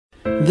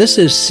This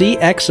is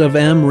CX of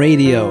M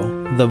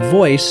Radio, the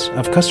voice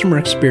of customer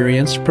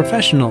experience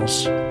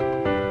professionals.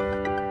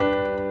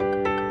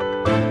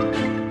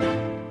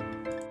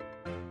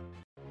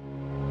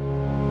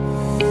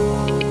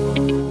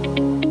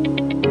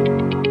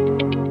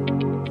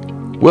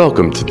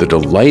 Welcome to the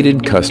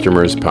Delighted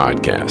Customers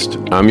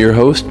Podcast. I'm your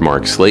host,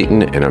 Mark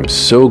Slayton, and I'm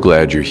so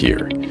glad you're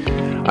here.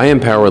 I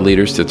empower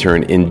leaders to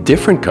turn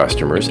indifferent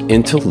customers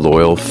into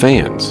loyal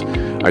fans.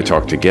 I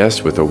talk to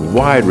guests with a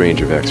wide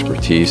range of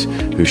expertise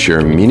who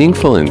share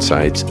meaningful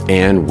insights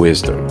and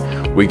wisdom.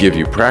 We give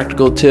you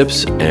practical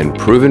tips and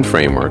proven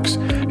frameworks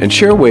and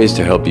share ways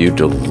to help you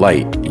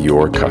delight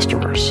your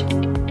customers.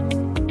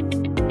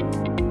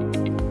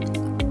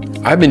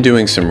 I've been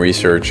doing some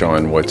research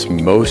on what's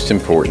most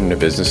important to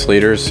business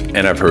leaders,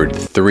 and I've heard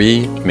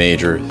three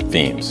major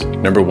themes.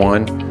 Number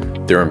one,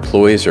 their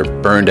employees are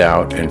burned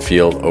out and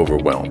feel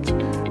overwhelmed.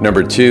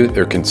 Number two,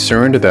 they're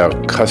concerned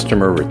about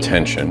customer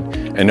retention.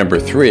 And number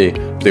three,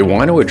 they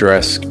want to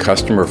address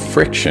customer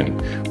friction,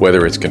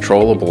 whether it's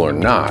controllable or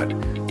not,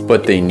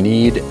 but they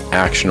need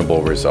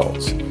actionable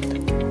results.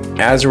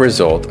 As a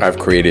result, I've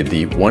created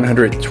the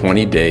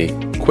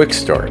 120-day Quick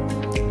Start,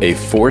 a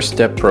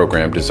 4-step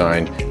program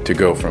designed to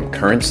go from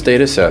current state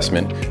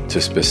assessment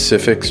to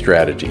specific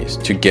strategies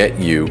to get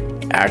you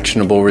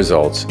actionable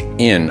results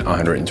in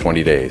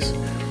 120 days.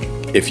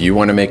 If you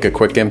want to make a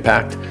quick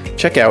impact,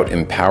 check out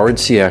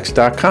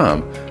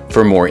empoweredcx.com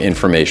for more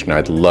information.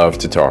 I'd love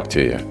to talk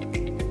to you.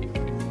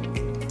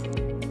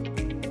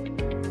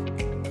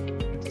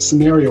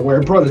 Scenario where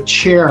I brought a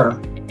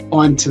chair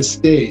onto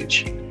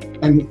stage,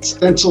 and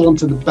stenciled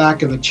onto the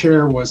back of the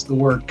chair was the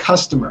word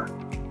customer,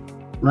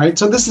 right?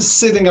 So this is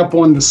sitting up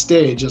on the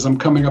stage as I'm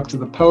coming up to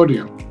the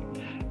podium,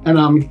 and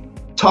I'm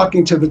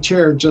talking to the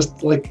chair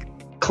just like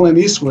Clint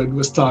Eastwood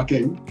was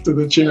talking to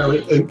the chair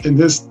in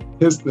his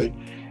thing.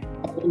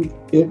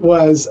 It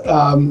was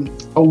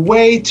a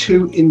way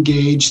to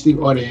engage the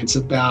audience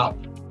about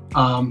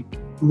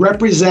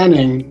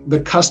representing the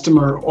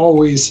customer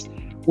always,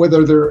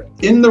 whether they're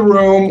in the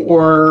room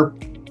or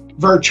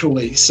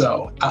virtually.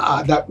 So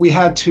that we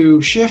had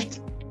to shift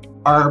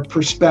our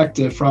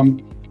perspective from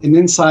an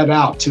inside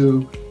out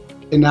to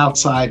an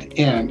outside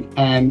in.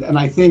 And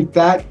I think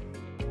that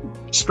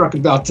struck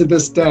about to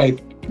this day,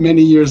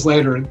 many years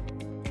later.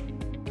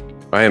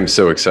 I am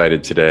so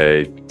excited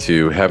today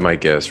to have my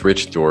guest,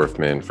 Rich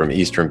Dorfman from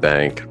Eastern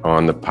Bank,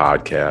 on the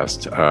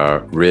podcast.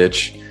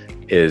 Rich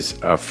is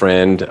a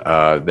friend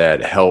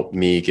that helped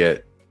me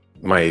get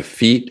my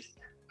feet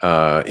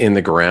in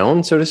the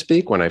ground, so to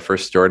speak. When I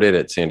first started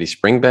at Sandy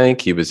Spring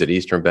Bank, he was at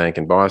Eastern Bank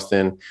in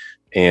Boston,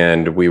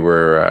 and we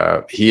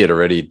were, he had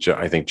already,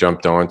 I think,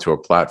 jumped onto a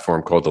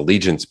platform called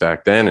Allegiance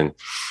back then, and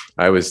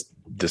I was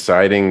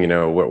deciding,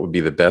 what would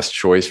be the best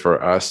choice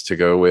for us to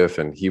go with.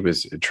 And he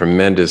was a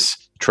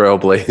tremendous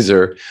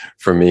trailblazer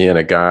for me and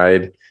a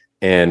guide.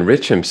 And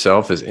Rich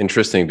himself is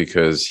interesting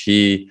because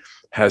he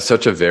has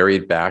such a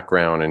varied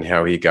background in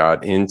how he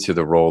got into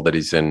the role that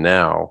he's in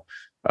now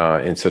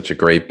in such a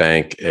great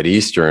bank at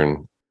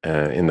Eastern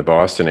in the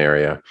Boston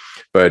area.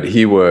 But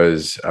he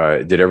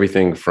did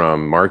everything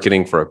from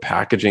marketing for a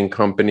packaging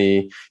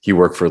company. He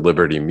worked for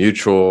Liberty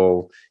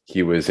Mutual.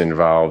 He was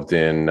involved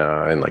in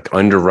like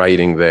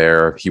underwriting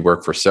there. He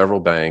worked for several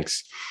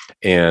banks.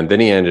 And then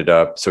he ended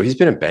up, so he's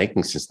been in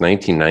banking since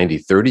 1990,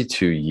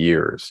 32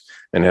 years,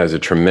 and has a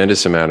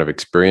tremendous amount of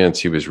experience.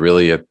 He was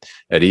really at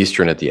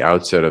Eastern at the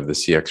outset of the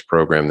CX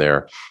program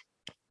there,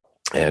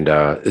 and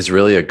is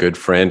really a good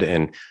friend.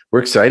 And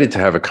we're excited to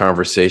have a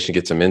conversation,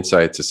 get some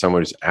insights to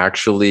someone who's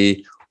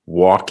actually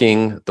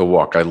walking the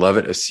walk. I love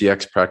it. A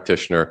CX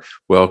practitioner.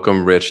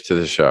 Welcome, Rich, to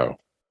the show.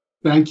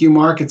 Thank you,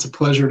 Mark. It's a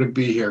pleasure to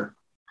be here.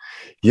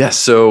 Yes.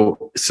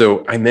 So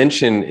I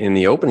mentioned in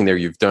the opening there,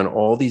 you've done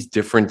all these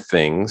different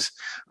things,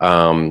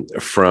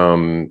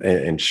 from an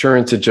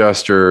insurance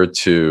adjuster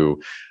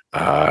to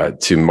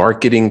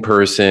marketing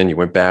person. You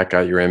went back,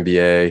 got your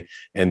MBA,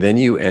 and then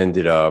you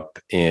ended up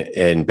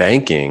in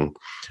banking.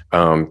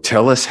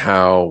 Tell us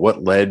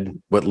what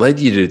led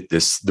you to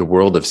the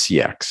world of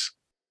CX?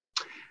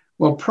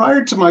 Well,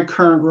 prior to my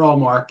current role,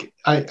 Mark,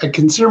 I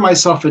consider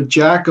myself a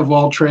jack of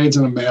all trades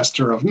and a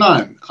master of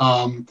none.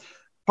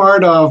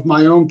 Part of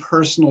my own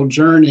personal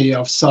journey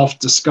of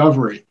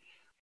self-discovery.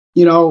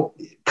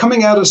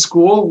 Coming out of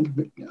school,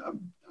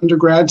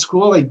 undergrad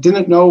school, I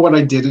didn't know what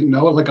I didn't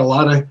know, like a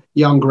lot of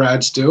young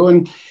grads do.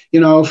 And,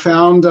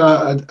 found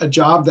a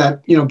job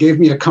that, gave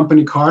me a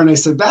company car. And I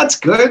said, that's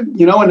good,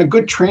 and a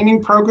good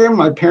training program.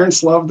 My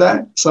parents loved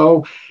that.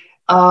 So,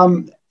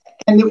 and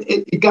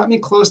it got me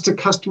close to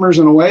customers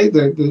in a way,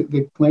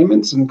 the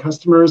claimants and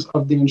customers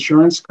of the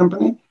insurance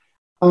company.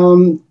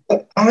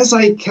 As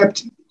I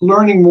kept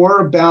learning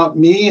more about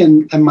me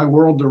and my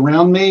world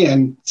around me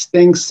and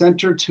staying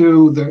centered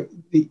to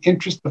the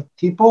interest of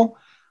people,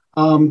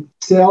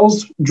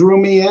 sales drew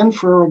me in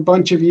for a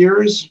bunch of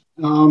years.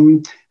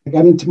 I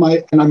got into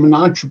and I'm an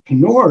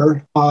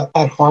entrepreneur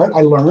at heart,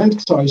 I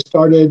learned. So I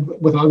started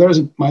with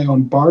others, my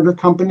own barter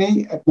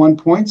company at one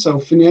point. So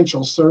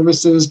financial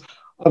services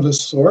of a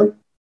sort,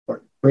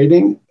 or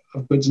trading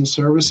of goods and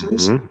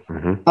services.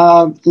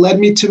 Mm-hmm. Led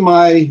me to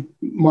my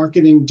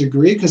marketing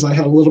degree because I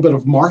had a little bit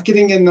of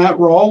marketing in that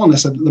role. And I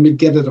said, let me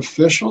get it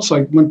official. So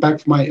I went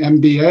back for my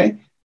MBA.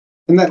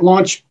 And that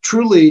launched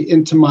truly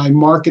into my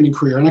marketing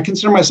career. And I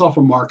consider myself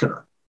a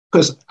marketer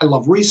because I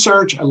love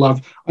research. I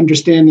love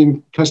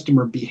understanding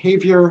customer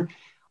behavior.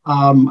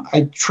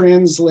 I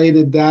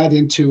translated that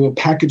into a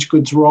packaged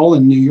goods role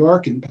in New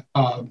York and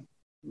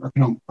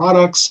American Home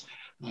Products,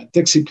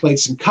 Dixie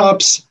Plates and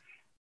Cups.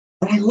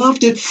 And I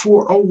loved it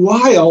for a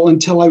while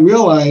until I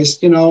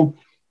realized, I'm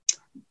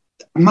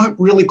not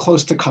really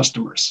close to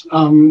customers.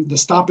 The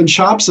stop and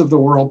shops of the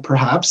world,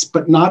 perhaps,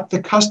 but not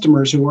the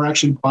customers who are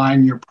actually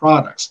buying your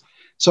products.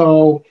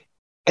 So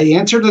I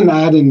answered an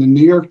ad in the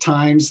New York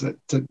Times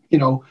to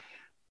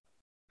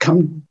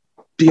come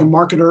be a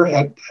marketer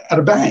at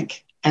a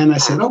bank. And I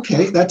said,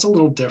 okay, that's a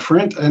little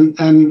different.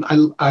 And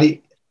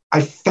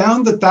I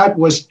found that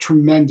was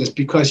tremendous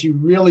because you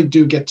really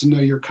do get to know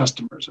your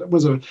customers. It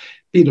was a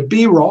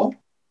B2B role.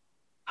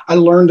 I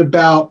learned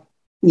about,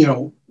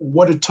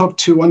 what it took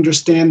to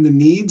understand the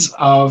needs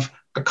of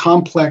a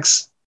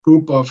complex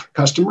group of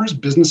customers,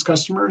 business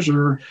customers,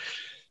 or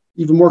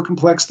even more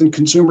complex than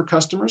consumer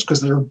customers because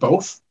they're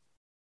both.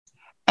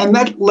 And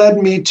that led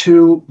me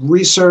to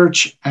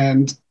research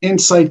and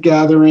insight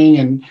gathering.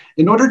 And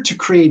in order to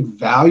create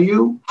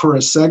value for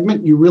a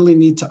segment, you really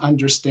need to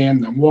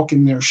understand them, walk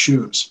in their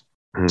shoes.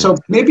 Mm. So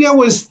maybe I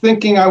was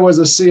thinking I was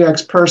a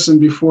CX person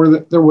before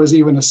there was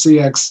even a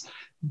CX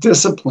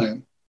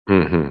discipline.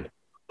 Mm-hmm.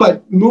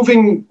 But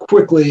moving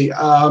quickly,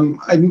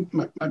 I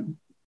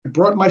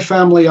brought my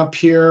family up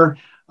here,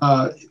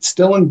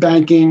 still in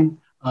banking,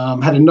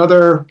 had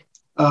another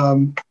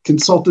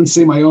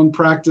consultancy, my own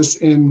practice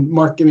in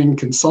marketing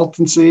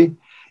consultancy.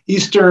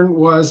 Eastern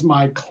was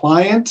my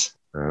client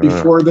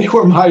before they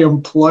were my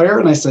employer.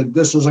 And I said,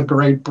 this is a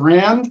great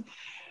brand.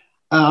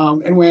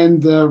 And when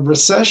the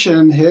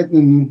recession hit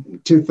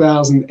in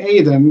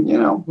 2008, and,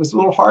 it was a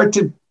little hard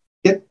to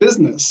get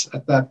business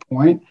at that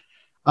point,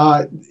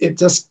 it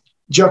just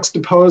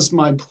juxtaposed.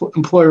 My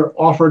employer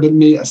offered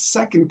me a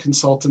second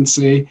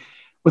consultancy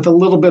with a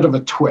little bit of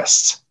a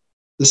twist.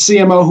 The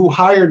CMO who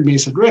hired me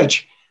said,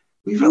 Rich,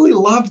 we really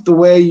loved the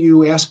way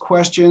you ask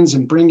questions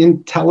and bring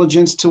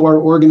intelligence to our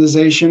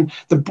organization.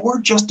 The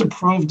board just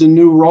approved a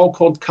new role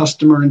called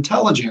customer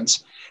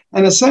intelligence.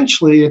 And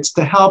essentially, it's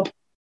to help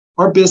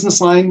our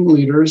business line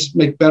leaders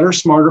make better,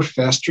 smarter,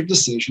 faster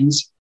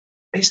decisions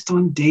based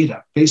on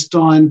data, based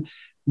on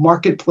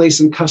marketplace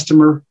and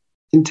customer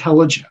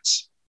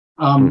intelligence.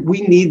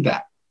 We need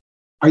that.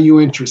 Are you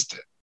interested?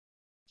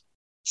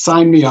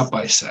 Sign me up,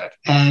 I said.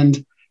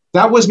 And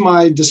that was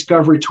my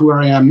discovery to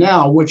where I am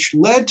now, which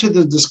led to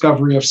the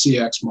discovery of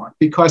CX Mark,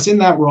 because in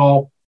that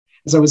role,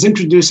 as I was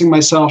introducing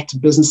myself to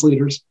business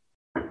leaders,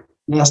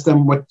 and asked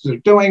them what they're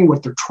doing,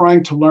 what they're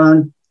trying to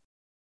learn,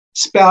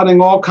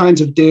 spouting all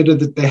kinds of data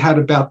that they had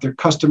about their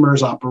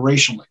customers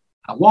operationally.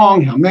 How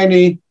long, how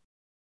many,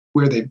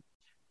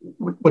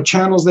 what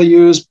channels they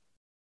use.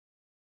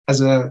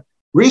 As a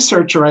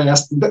researcher, I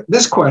asked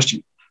this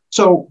question.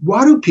 So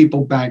why do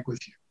people bank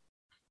with you?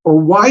 Or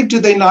why do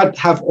they not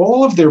have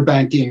all of their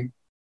banking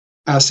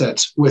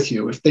assets with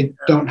you if they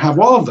don't have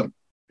all of them?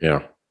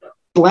 Yeah.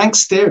 Blank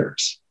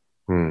stares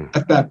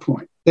at that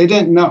point. They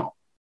didn't know.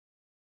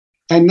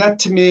 And that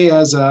to me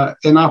as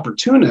an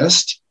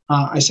opportunist,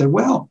 I said,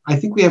 well, I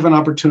think we have an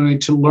opportunity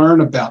to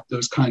learn about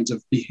those kinds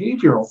of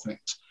behavioral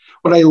things.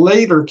 What I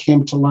later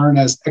came to learn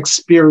as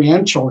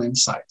experiential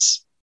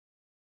insights.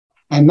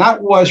 And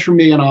that was for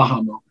me an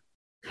aha moment.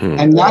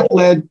 And that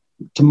led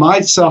to my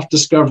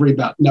self-discovery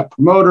about Net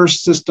Promoter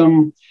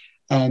System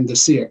and the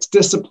CX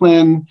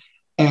discipline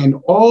and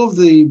all of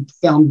the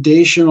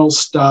foundational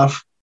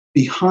stuff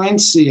behind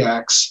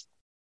CX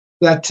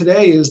that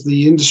today is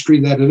the industry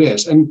that it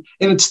is. And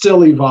it's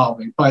still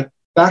evolving. But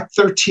back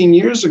 13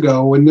 years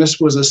ago, when this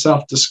was a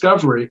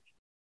self-discovery,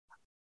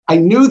 I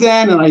knew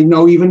then, and I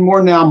know even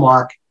more now,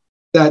 Mark,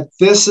 that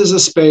this is a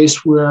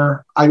space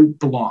where I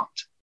belonged.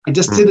 I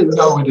just didn't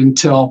know it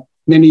until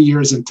many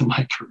years into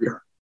my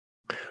career.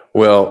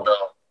 Well,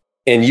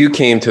 and you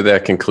came to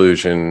that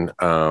conclusion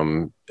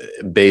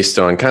based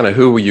on kind of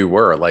who you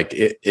were. Like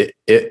it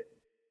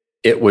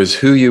was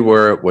who you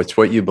were, what's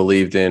what you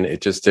believed in.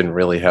 It just didn't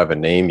really have a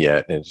name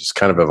yet, and it just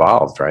kind of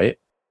evolved, right?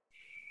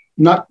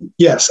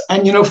 Yes.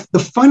 And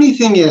the funny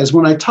thing is,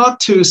 when I talk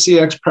to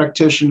CX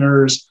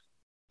practitioners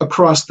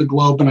across the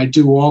globe, and I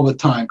do all the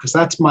time because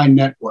that's my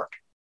network,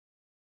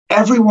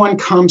 everyone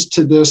comes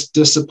to this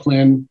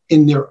discipline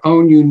in their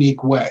own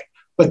unique way.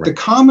 But right. The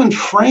common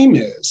frame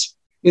is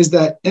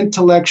that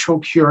intellectual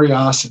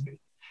curiosity,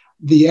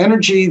 the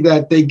energy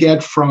that they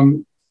get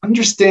from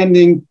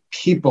understanding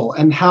people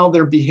and how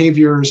their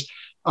behaviors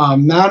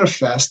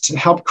manifest to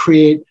help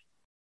create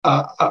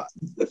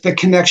the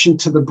connection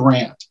to the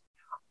brand.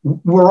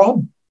 We're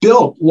all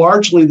built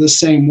largely the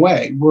same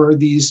way. We're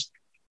these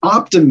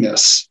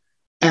optimists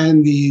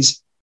and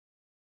these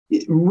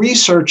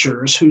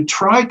researchers who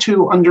try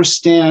to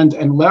understand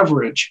and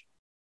leverage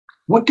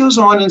what goes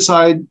on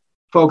inside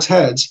folks'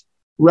 heads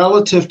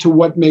relative to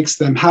what makes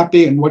them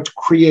happy and what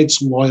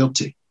creates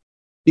loyalty.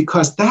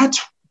 Because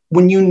that's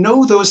when you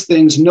know those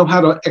things, know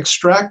how to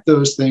extract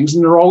those things,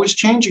 and they're always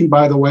changing,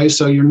 by the way,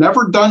 so you're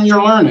never done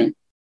your learning.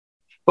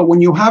 But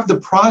when you have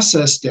the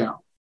process down,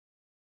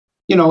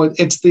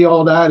 it's the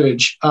old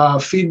adage,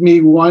 feed me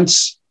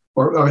once,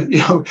 or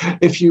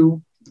if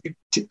you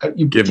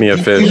give me a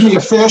fish. Give me a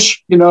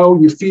fish,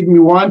 you feed me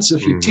once.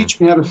 If you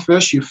teach me how to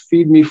fish, you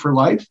feed me for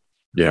life.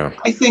 Yeah.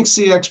 I think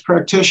CX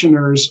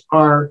practitioners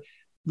are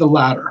the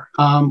latter.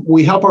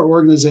 We help our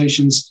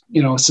organizations,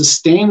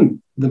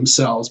 sustain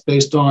themselves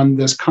based on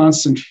this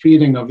constant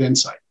feeding of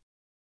insight.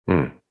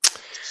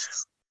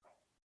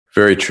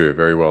 Very true.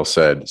 Very well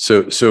said.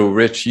 So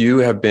Rich, you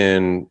have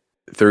been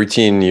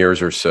 13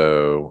 years or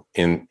so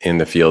in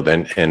the field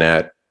and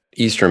at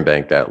Eastern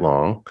Bank that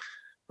long,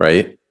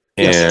 right?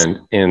 Yes.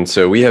 And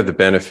so we have the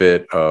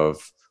benefit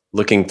of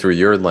looking through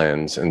your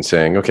lens and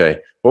saying, okay,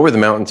 what were the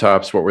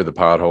mountaintops? What were the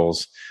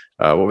potholes?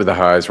 What were the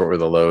highs? What were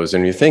the lows?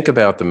 And you think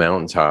about the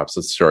mountaintops,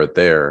 let's start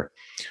there.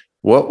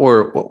 What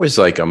was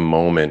like a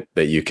moment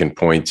that you can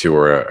point to,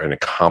 or an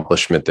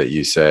accomplishment that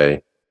you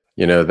say,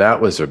 that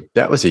was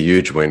a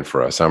huge win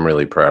for us. I'm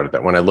really proud of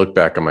that. When I look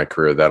back on my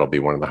career, that'll be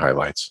one of the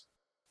highlights.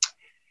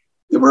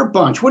 There were a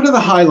bunch. One of the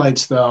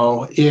highlights,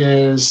 though,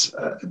 is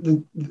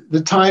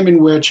the time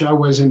in which I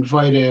was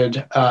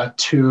invited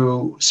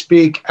to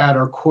speak at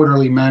our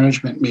quarterly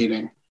management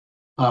meeting.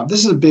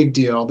 This is a big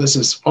deal. This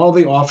is all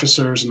the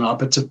officers and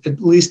up. It's at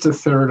least a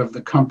third of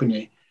the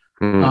company.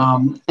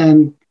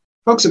 And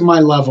folks at my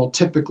level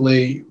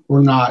typically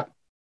were not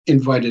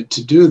invited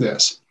to do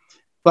this.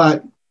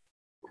 But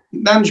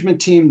management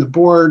team, the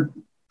board,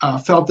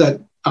 felt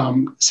that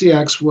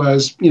CX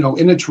was,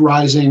 in its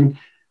rising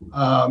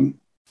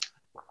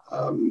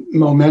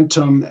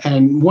momentum,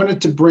 and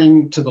wanted to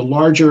bring to the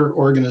larger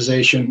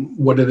organization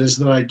what it is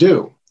that I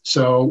do.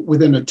 So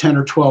within a 10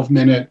 or 12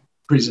 minute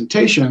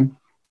presentation,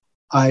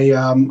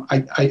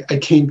 I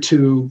came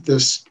to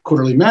this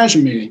quarterly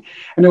management meeting,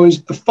 and it was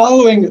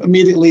following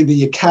immediately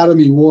the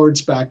Academy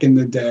Awards back in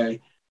the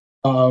day.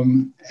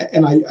 And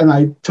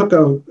I took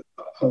a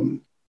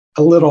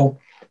little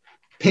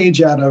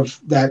page out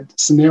of that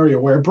scenario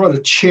where I brought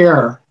a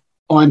chair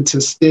onto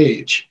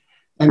stage.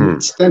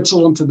 And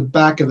stenciled onto the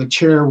back of the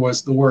chair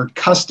was the word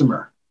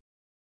customer,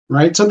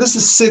 right? So this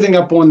is sitting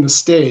up on the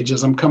stage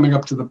as I'm coming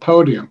up to the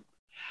podium.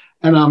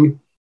 And I'm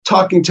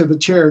talking to the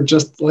chair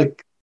just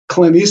like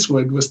Clint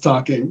Eastwood was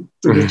talking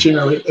to the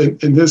chair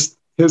in his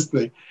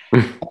thing.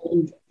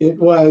 And it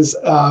was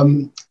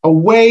a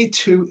way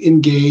to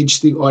engage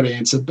the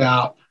audience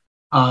about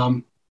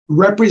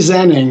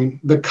representing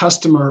the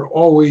customer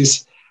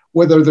always,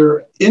 whether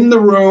they're in the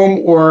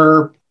room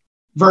or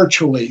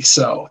virtually,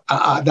 so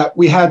that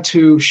we had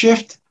to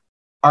shift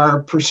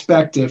our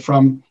perspective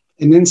from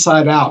an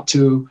inside out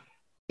to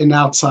an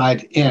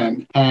outside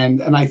in.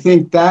 And I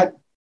think that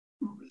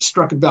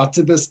struck about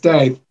to this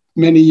day,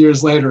 many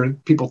years later,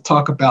 people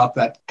talk about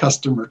that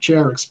customer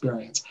chair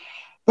experience.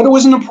 But it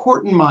was an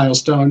important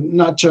milestone,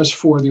 not just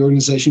for the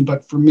organization,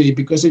 but for me,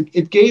 because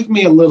it gave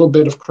me a little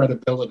bit of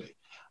credibility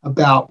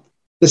about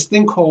this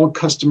thing called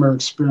customer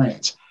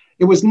experience.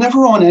 It was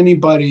never on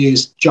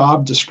anybody's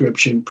job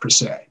description per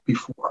se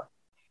before,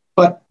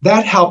 but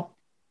that helped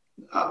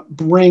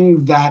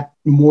bring that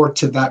more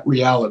to that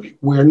reality,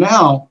 where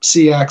now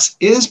CX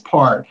is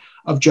part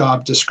of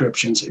job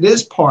descriptions. It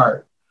is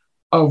part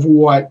of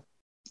what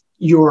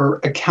your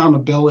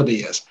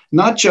accountability is,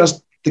 not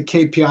just the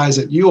KPIs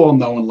that you all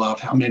know and love,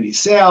 how many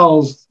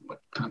sales,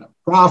 what kind of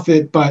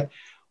profit, but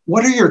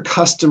what are your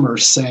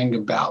customers saying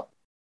about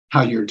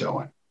how you're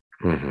doing?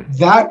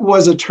 That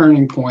was a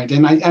turning point.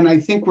 And I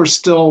think we're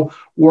still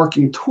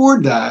working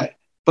toward that.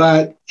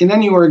 But in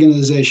any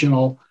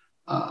organizational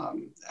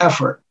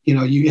effort,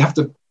 you have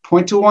to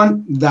point to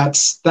one.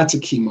 That's a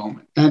key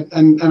moment.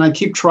 And I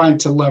keep trying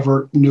to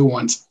lever new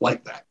ones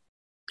like that.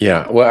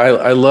 Yeah. Well,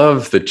 I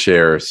love the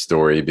chair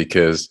story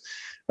because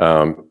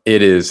you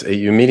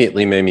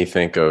immediately made me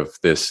think of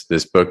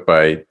this book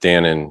by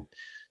Dan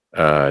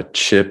and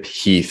Chip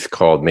Heath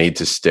called Made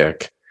to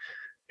Stick.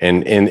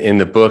 And in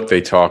the book,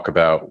 they talk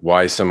about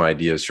why some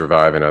ideas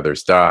survive and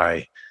others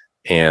die.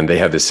 And they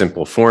have this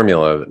simple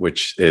formula,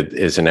 which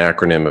is an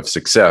acronym of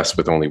success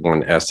with only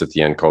one S at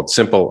the end, called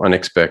simple,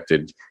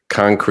 unexpected,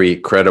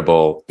 concrete,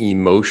 credible,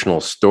 emotional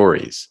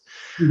stories.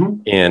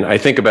 And I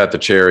think about the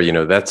chair,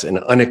 that's an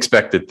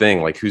unexpected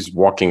thing. Like, who's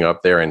walking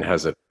up there and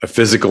has a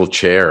physical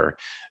chair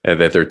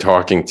that they're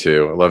talking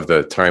to. I love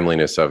the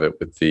timeliness of it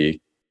with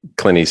the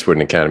Clint Eastwood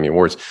and Academy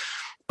Awards.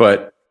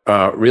 But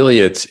really,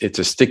 it's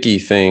a sticky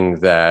thing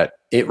that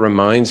it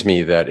reminds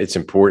me that it's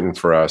important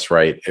for us,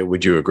 right?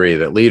 Would you agree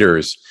that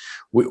leaders,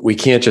 we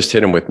can't just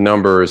hit them with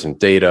numbers and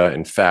data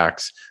and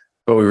facts,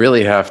 but we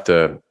really have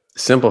to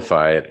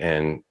simplify it.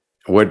 And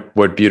what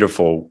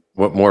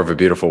more of a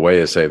beautiful way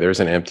is say, there's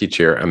an empty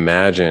chair.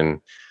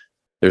 Imagine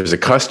there's a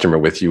customer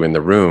with you in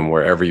the room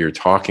wherever you're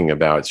talking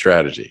about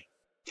strategy.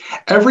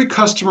 Every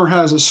customer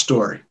has a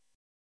story,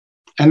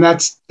 and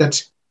that's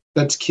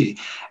key.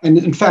 And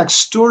in fact,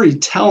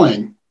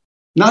 storytelling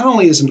not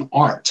only is an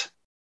art,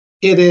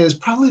 it is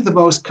probably the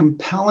most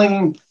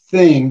compelling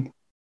thing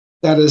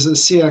that as a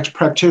CX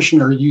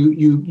practitioner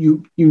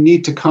you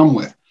need to come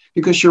with,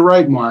 because you're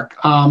right, Mark.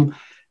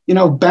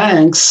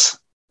 Banks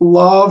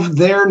love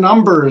their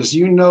numbers.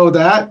 You know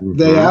that. Mm-hmm.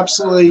 They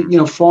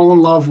absolutely fall in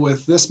love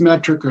with this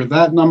metric or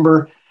that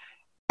number.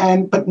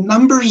 But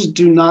numbers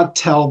do not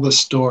tell the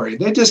story.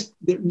 They're just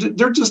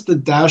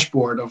the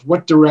dashboard of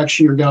what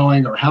direction you're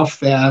going or how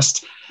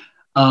fast.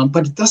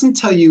 But it doesn't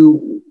tell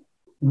you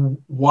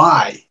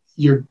why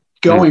you're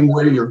going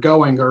where you're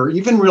going, or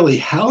even really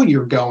how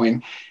you're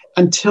going,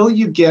 until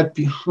you get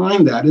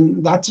behind that.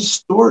 And that's a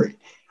story.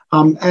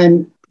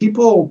 And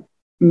people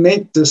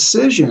make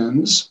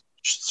decisions,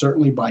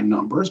 certainly by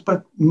numbers,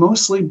 but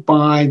mostly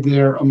by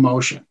their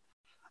emotion.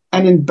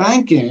 And in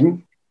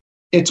banking,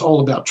 it's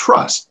all about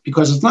trust,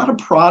 because it's not a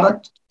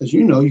product, as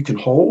you know, you can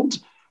hold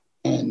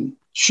and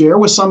share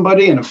with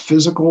somebody in a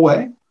physical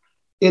way.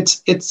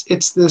 It's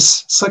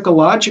this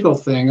psychological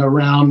thing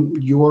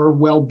around your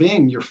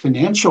well-being, your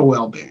financial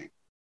well-being.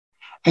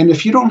 And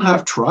if you don't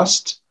have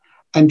trust,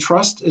 and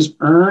trust is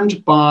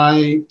earned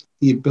by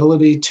the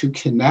ability to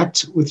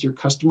connect with your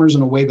customers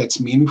in a way that's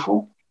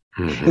meaningful,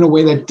 mm-hmm. in a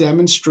way that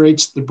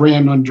demonstrates the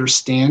brand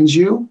understands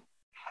you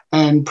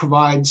and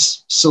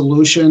provides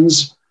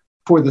solutions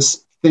for the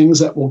things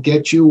that will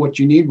get you what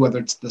you need, whether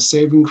it's the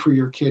saving for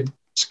your kid's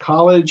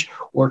college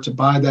or to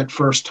buy that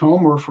first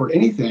home or for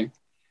anything.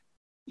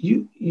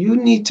 You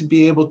need to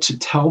be able to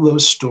tell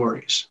those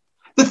stories.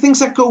 The things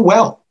that go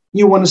well,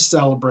 you want to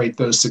celebrate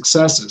those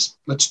successes.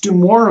 Let's do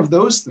more of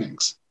those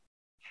things.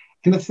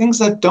 And the things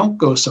that don't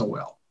go so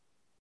well,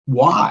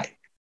 why?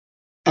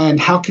 And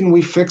how can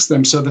we fix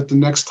them so that the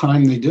next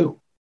time they do?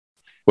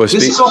 Well,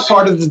 this is all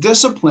part of the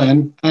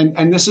discipline,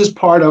 and this is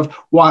part of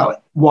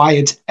why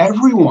it's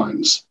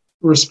everyone's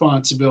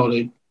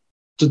responsibility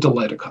to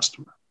delight a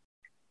customer.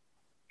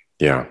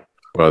 Yeah,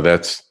 well,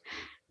 that's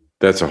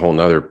a whole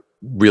nother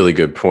really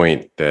good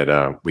point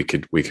that we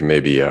can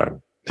maybe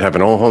have a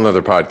whole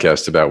nother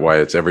podcast about why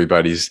it's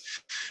everybody's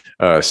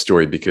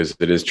story, because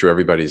it is true.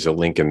 Everybody's a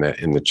link in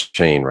the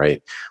chain,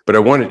 right? But I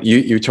wanted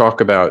you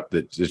talk about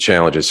the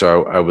challenges.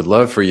 So I would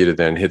love for you to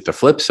then hit the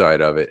flip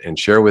side of it and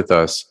share with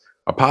us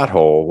a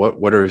pothole.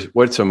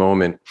 What's a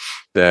moment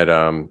that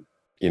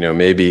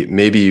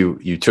maybe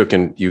you took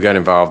and you got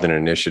involved in an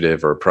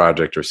initiative or a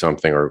project or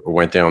something, or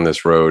went down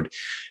this road.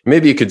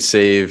 Maybe you could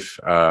save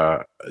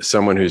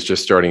someone who's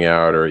just starting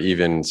out, or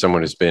even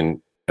someone who's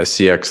been a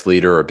CX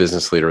leader or a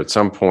business leader at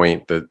some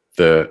point, the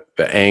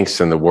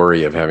angst and the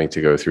worry of having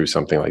to go through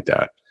something like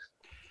that.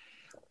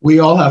 We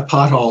all have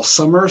potholes.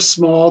 Some are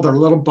small, they're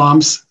little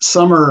bumps.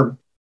 Some are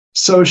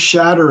so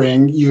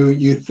shattering,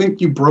 you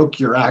think you broke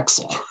your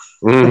axle.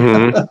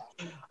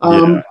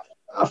 Mm-hmm.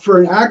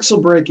 For an axle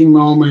breaking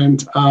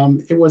moment,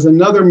 it was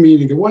another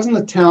meeting. It wasn't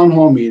a town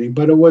hall meeting,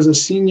 but it was a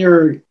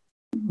senior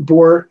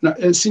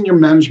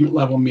management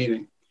level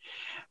meeting.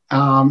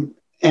 And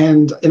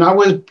I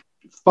was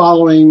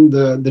following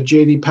the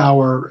JD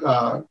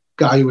Power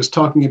guy who was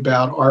talking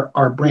about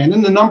our brand,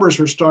 and the numbers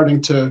were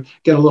starting to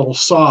get a little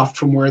soft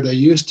from where they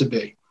used to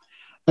be.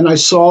 And I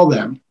saw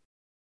them,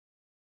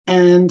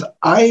 and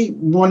I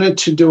wanted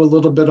to do a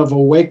little bit of a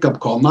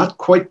wake-up call, not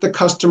quite the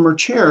customer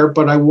chair,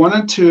 but I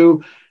wanted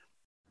to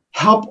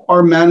help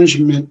our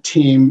management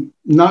team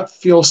not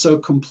feel so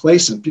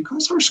complacent,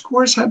 because our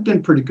scores have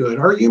been pretty good.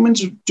 Our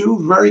humans do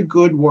very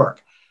good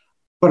work,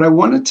 but I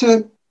wanted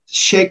to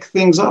shake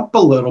things up a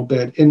little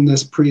bit in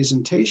this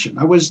presentation.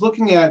 I was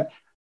looking at,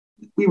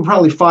 we were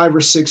probably 5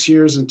 or 6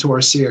 years into our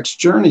CX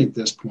journey at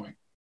this point,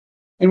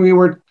 and we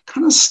were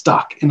kind of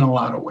stuck in a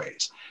lot of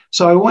ways.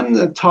 So I wanted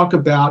to talk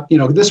about,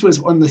 this was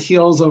on the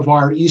heels of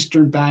our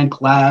Eastern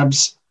Bank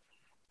labs,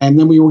 and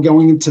then we were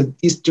going into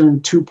Eastern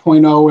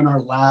 2.0 in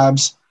our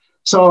labs.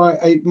 So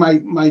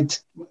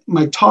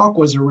my talk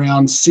was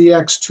around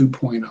CX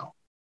 2.0,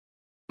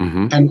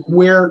 mm-hmm. and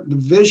where the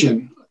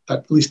vision,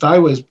 at least I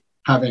was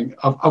having,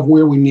 of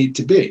where we need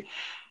to be.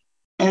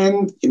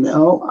 And,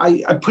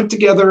 I put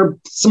together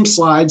some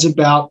slides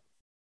about,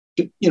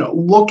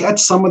 look at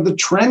some of the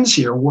trends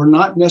here. We're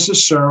not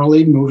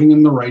necessarily moving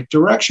in the right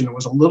direction. It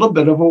was a little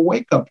bit of a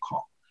wake-up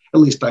call. At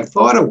least I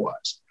thought it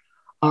was.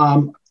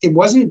 It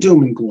wasn't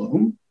doom and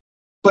gloom,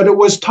 but it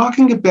was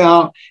talking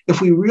about, if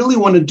we really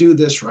want to do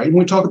this right, and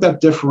we talk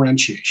about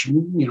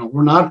differentiation,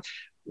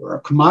 we're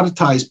a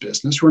commoditized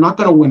business. We're not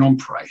going to win on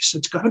price.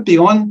 It's got to be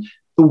on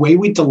the way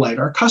we delight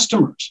our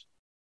customers.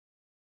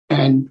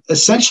 And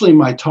essentially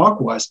my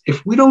talk was,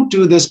 if we don't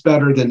do this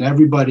better than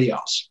everybody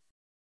else,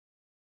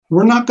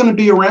 we're not going to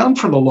be around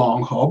for the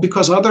long haul,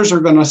 because others are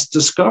going to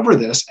discover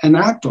this and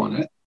act on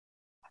it.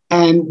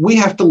 And we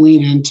have to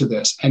lean into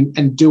this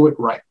and do it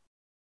right.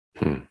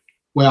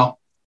 Well,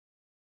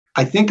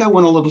 I think I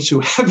went a little too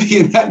heavy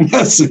in that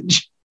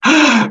message,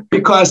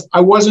 because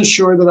I wasn't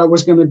sure that I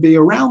was going to be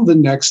around the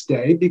next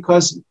day,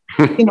 because,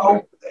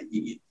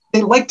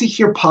 they like to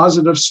hear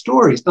positive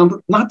stories. Now,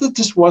 not that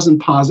this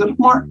wasn't positive,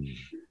 Mark,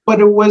 but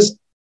it was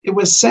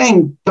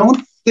saying,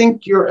 don't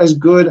think you're as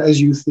good as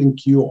you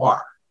think you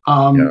are.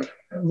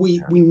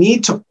 We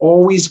need to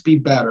always be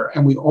better,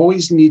 and we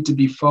always need to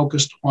be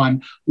focused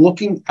on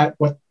looking at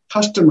what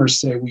customers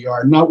say we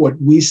are, not what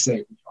we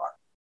say we are.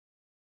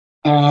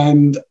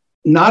 And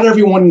not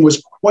everyone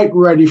was quite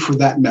ready for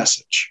that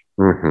message.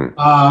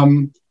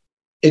 Mm-hmm.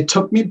 It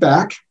took me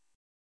back.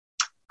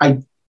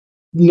 I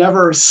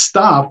never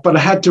stopped, but I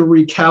had to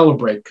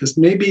recalibrate because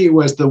maybe it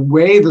was the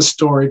way the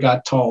story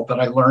got told that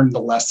I learned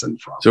the lesson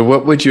from. So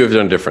what would you have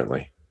done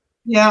differently?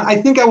 Yeah,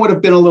 I think I would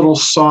have been a little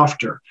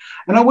softer.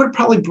 And I would have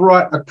probably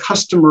brought a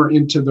customer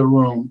into the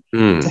room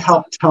to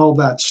help tell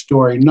that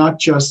story, not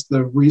just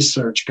the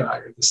research guy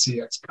or the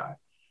CX guy.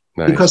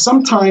 Nice. Because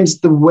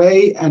sometimes the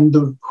way and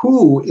the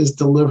who is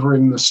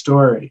delivering the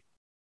story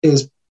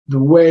is the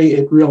way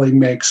it really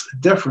makes a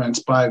difference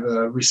by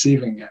the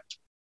receiving end.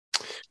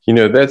 You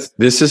know,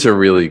 this is a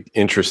really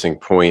interesting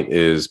point.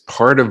 Is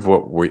part of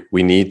what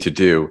we need to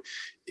do.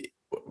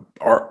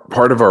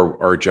 Part of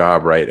our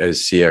job, right, as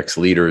CX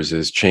leaders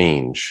is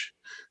change,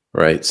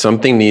 right?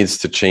 Something needs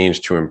to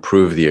change to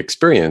improve the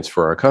experience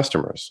for our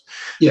customers.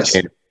 Yes.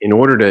 And in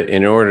order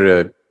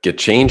to get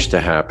change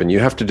to happen, you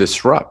have to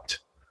disrupt,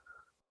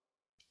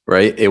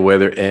 right?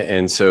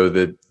 So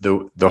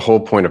the whole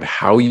point of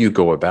how you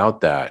go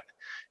about that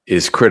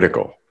is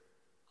critical.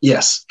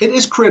 Yes, it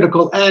is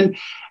critical. And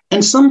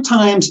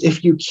sometimes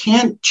if you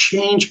can't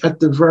change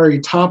at the very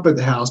top of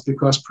the house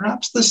because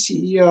perhaps the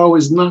CEO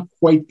is not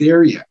quite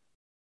there yet,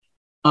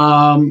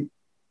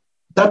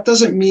 that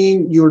doesn't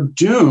mean you're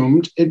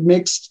doomed. It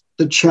makes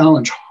the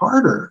challenge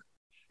harder.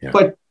 Yeah.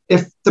 But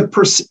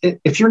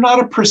if you're not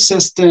a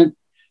persistent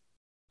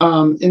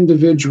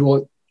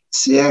individual,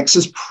 CX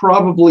is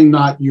probably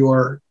not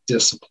your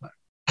discipline.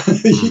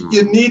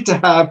 You need to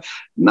have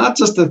not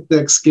just a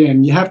thick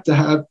skin. You have to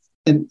have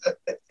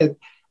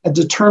a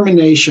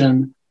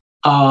determination.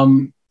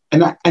 And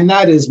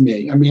that is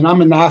me. I mean,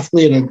 I'm an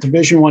athlete, a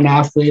Division I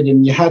athlete,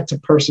 and you had to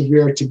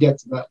persevere to get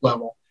to that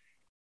level.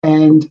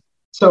 And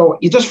so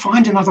you just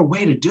find another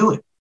way to do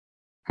it.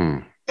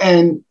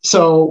 And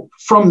so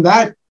from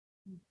that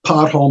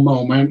pothole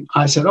moment,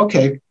 I said,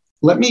 okay,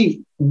 let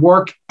me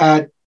work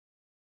at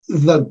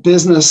the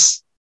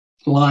business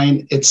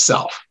line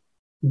itself.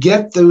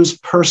 Get those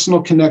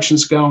personal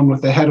connections going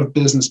with the head of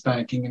business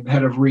banking and the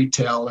head of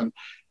retail and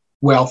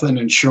wealth and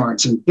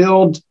insurance and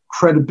build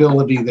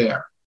credibility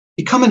there.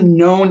 Become a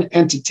known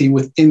entity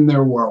within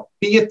their world.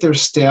 Be at their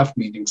staff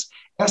meetings.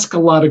 Ask a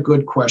lot of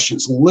good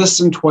questions.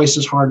 Listen twice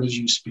as hard as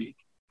you speak.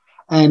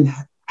 And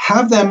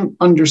have them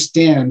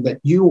understand that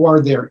you are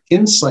their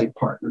insight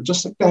partner,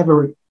 just like they have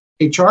an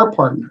HR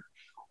partner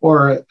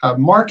or a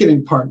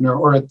marketing partner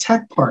or a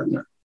tech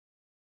partner.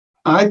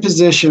 I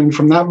positioned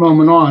from that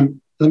moment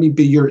on, let me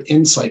be your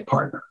insight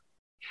partner.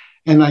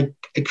 And I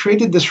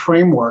created this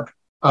framework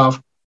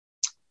of,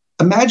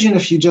 imagine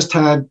if you just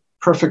had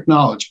perfect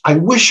knowledge. I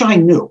wish I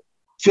knew.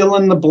 Fill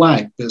in the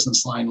blank,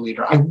 business line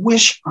leader. I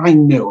wish I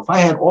knew. If I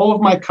had all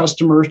of my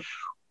customers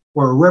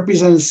or a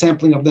representative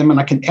sampling of them and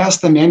I can ask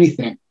them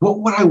anything, what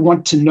would I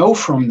want to know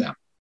from them?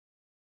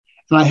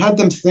 And I had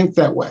them think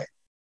that way.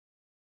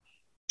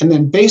 And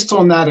then based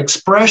on that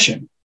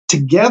expression,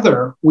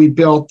 together we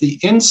built the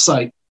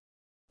insight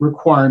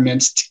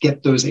requirements to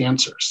get those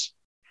answers.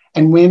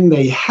 And when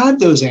they had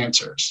those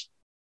answers,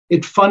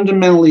 it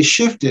fundamentally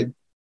shifted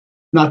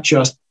not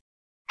just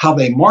how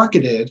they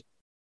marketed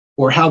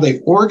or how they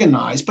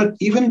organize, but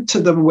even to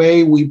the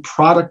way we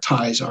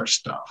productize our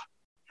stuff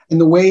and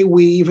the way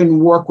we even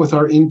work with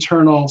our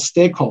internal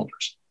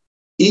stakeholders.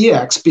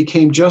 EX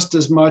became just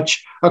as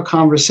much a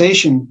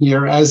conversation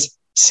here as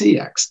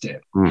CX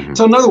did. Mm-hmm.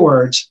 So in other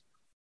words,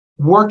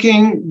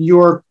 working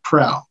your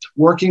crowd,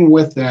 working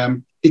with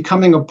them,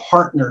 becoming a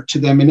partner to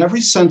them in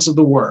every sense of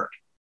the word.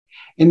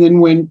 And then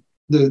when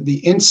the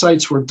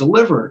insights were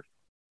delivered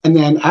and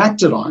then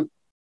acted on,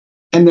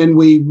 and then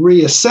we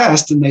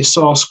reassessed and they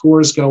saw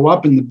scores go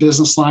up and the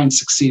business line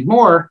succeed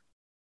more,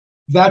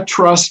 that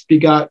trust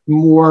begot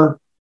more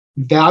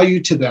value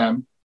to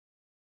them.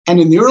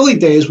 And in the early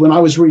days when I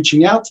was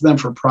reaching out to them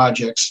for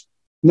projects,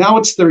 now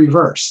it's the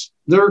reverse.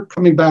 They're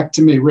coming back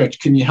to me,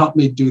 Rich, can you help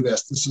me do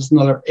this? This is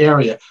another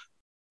area,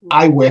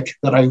 IWIC,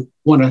 that I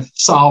want to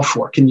solve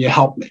for. Can you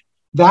help me?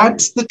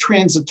 That's the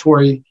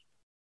transitory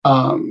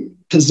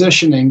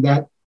positioning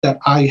that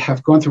I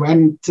have gone through.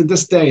 And to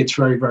this day, it's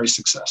very, very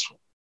successful.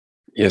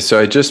 Yeah, so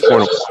I just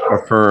want to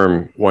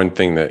affirm one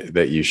thing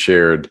that you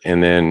shared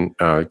and then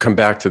come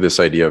back to this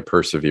idea of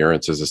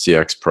perseverance as a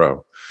CX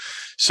pro.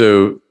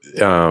 So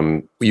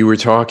you were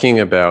talking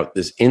about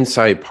this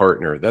insight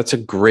partner. That's a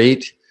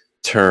great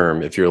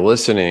term if you're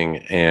listening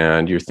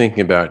and you're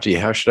thinking about, gee,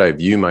 how should I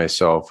view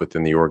myself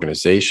within the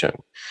organization?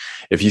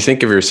 If you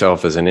think of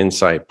yourself as an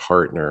insight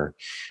partner,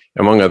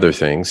 among other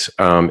things,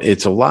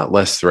 it's a lot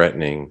less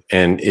threatening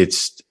and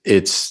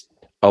it's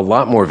a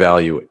lot more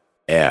value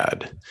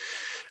add.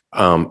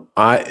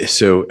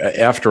 So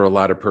after a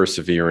lot of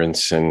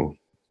perseverance and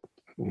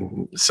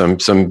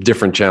some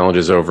different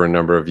challenges over a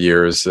number of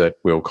years that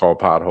we'll call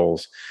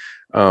potholes,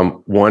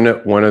 one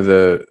of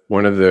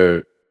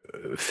the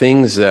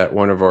things that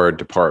one of our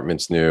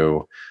departments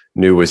knew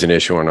knew was an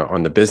issue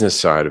on the business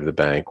side of the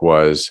bank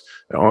was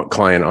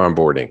client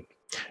onboarding,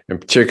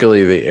 and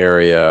particularly the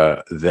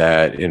area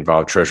that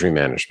involved treasury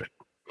management.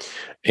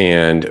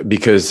 And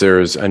because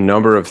there's a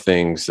number of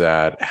things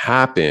that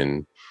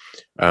happen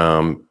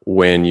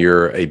when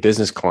you're a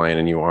business client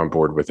and you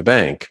onboard with a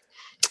bank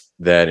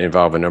that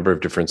involve a number of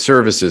different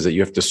services that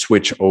you have to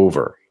switch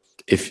over.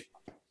 If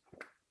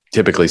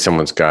typically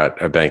someone's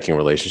got a banking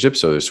relationship,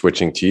 so they're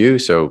switching to you.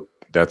 So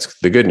that's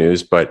the good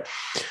news. But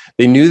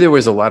they knew there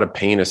was a lot of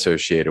pain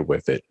associated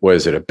with it.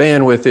 Was it a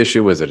bandwidth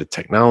issue? Was it a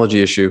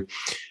technology issue?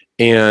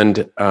 And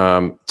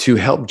to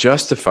help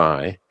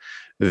justify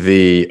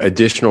the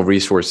additional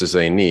resources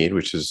they need,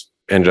 which is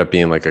ended up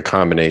being like a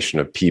combination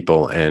of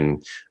people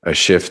and a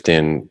shift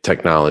in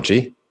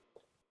technology,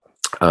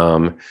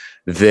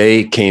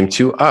 they came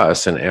to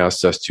us and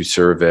asked us to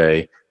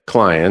survey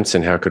clients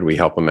and how could we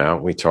help them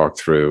out. We talked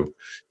through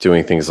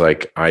doing things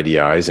like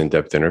IDIs,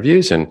 in-depth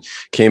interviews, and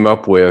came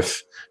up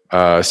with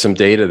some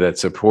data that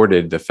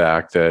supported the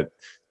fact that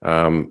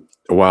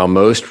while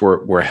most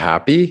were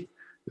happy,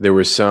 there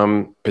were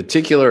some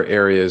particular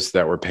areas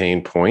that were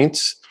pain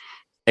points.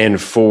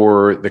 And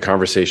for the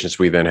conversations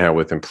we then had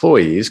with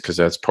employees, because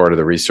that's part of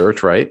the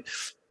research, right,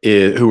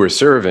 who were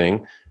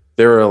serving,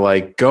 they were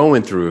like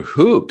going through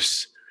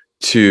hoops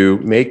to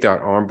make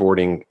that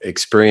onboarding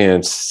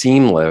experience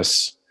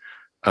seamless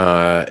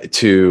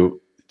to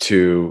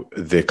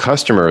the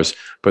customers.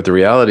 But the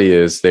reality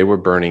is they were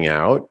burning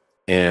out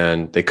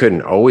and they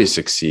couldn't always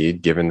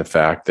succeed given the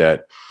fact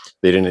that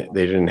they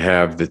didn't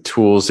have the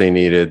tools they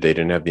needed, they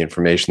didn't have the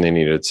information they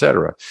needed, et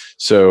cetera.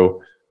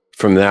 So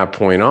from that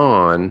point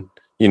on,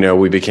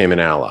 we became an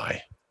ally.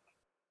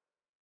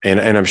 And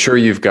I'm sure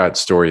you've got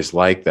stories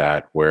like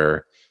that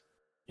where,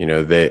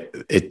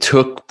 it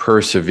took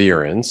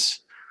perseverance.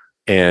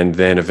 And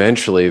then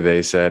eventually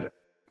they said,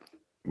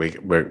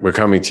 we're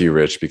coming to you,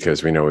 Rich,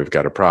 because we know we've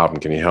got a problem.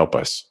 Can you help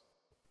us?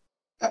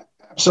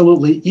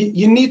 Absolutely.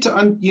 You need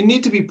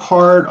to be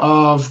part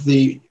of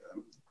the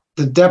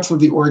depth of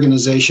the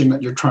organization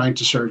that you're trying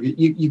to serve.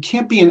 You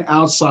can't be an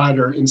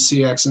outsider in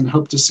CX and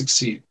hope to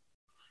succeed.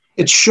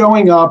 It's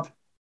showing up,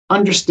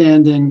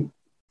 understanding,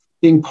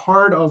 being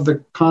part of the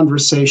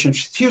conversation.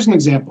 Here's an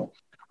example.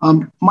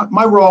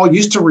 My role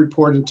used to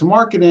report into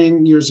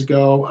marketing years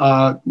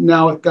ago.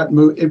 Now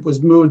it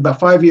was moved about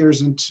 5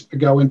 years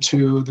ago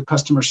into the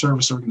customer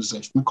service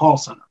organization, the call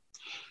center.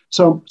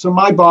 So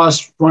my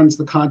boss runs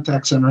the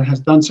contact center and has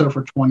done so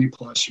for 20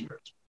 plus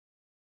years.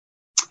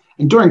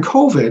 And during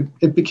COVID,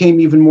 it became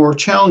even more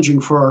challenging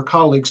for our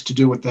colleagues to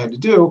do what they had to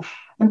do.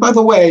 And by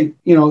the way,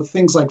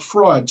 things like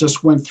fraud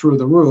just went through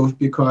the roof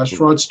because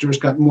fraudsters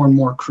got more and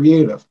more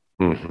creative.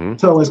 Mm-hmm.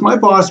 So as my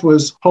boss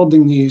was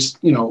holding these,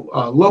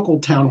 local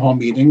town hall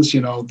meetings,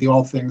 the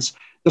all things,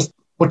 just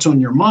what's on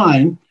your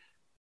mind,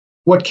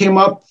 what came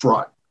up?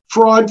 Fraud,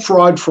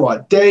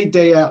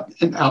 day out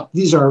and out.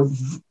 These are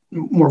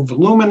more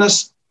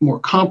voluminous, more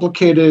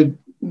complicated,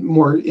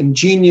 more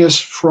ingenious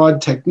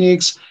fraud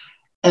techniques,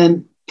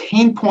 and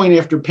pain point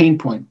after pain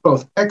point,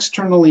 both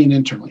externally and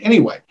internally.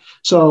 Anyway,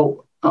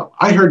 so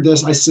I heard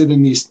this. I sit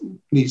in these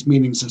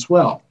meetings as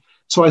well.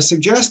 So I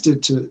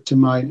suggested to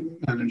my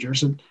manager,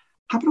 said,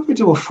 how about we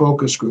do a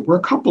focus group, or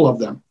a couple of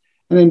them,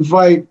 and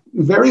invite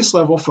various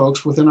level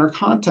folks within our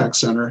contact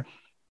center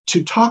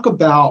to talk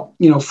about,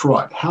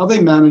 fraud, how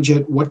they manage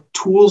it, what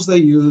tools they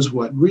use,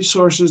 what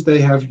resources they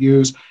have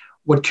used,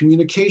 what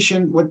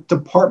communication, what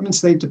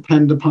departments they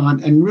depend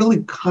upon, and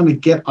really kind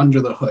of get under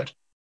the hood.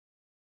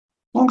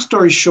 Long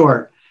story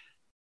short,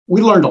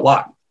 we learned a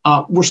lot.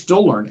 We're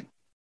still learning.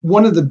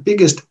 One of the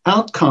biggest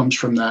outcomes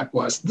from that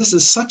was this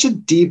is such a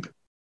deep,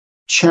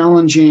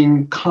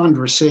 challenging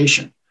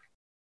conversation,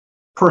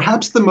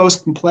 perhaps the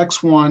most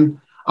complex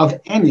one of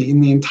any in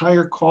the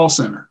entire call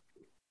center.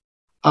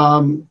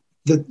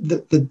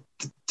 The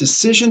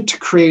decision to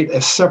create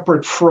a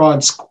separate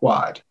fraud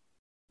squad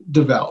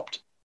developed.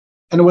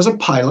 And it was a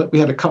pilot. We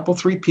had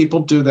 3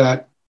 people do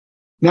that.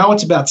 Now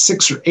it's about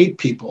 6 or 8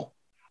 people.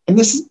 And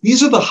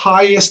these are the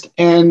highest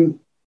end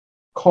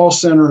call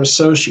center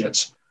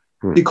associates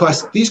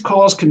because these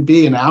calls can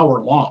be an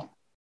hour long.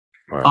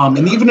 Wow.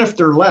 And even if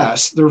they're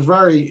less, they're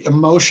very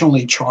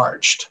emotionally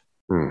charged.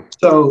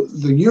 So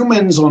the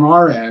humans on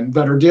our end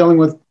that are dealing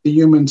with the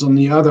humans on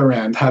the other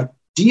end have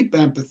deep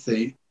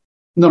empathy,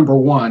 number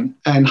one,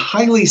 and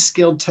highly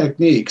skilled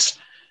techniques.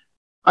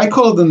 I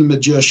call them the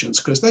magicians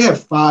because they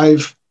have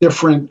 5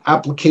 different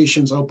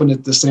applications open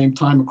at the same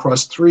time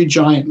across 3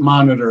 giant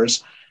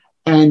monitors.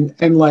 And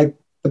like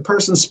the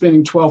person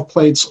spinning 12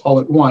 plates all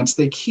at once,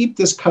 they keep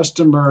this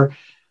customer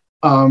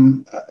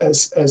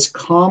as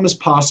calm as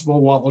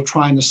possible while they're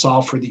trying to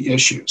solve for the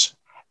issues.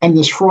 And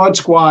this fraud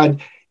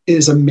squad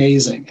is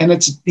amazing. And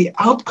it's the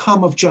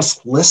outcome of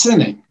just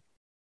listening,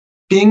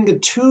 being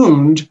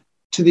attuned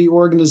to the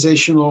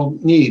organizational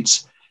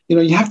needs.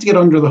 You have to get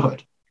under the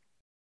hood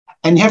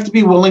and you have to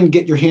be willing to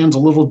get your hands a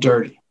little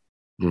dirty,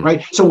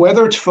 right? So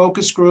whether it's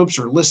focus groups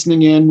or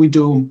listening in, we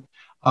do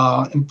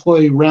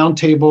employee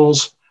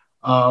roundtables,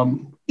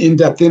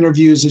 in-depth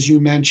interviews, as you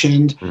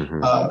mentioned,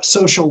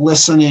 social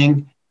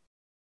listening.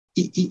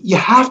 you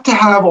have to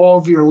have all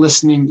of your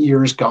listening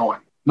ears going,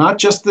 not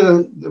just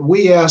the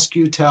we ask,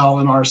 you tell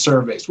in our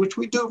surveys, which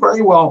we do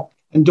very well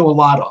and do a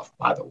lot of,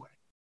 by the way.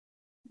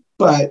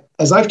 But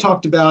as I've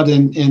talked about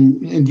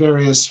in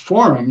various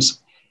forums,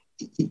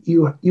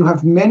 you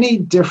have many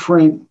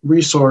different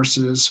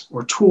resources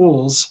or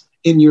tools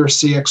in your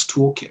CX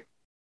toolkit.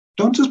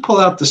 Don't just pull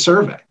out the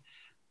survey.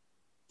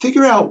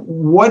 Figure out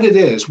what it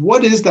is.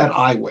 What is that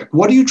IWIC?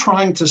 What are you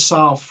trying to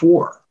solve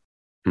for?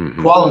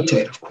 Mm-hmm.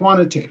 Qualitative,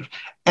 quantitative,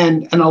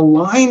 and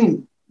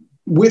align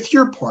with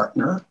your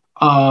partner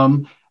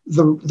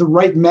the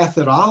right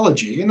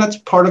methodology. And that's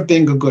part of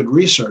being a good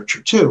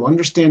researcher too,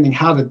 understanding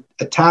how to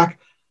attack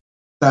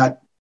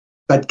that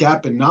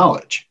gap in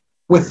knowledge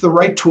with the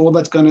right tool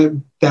that's going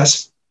to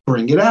best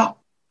bring it out.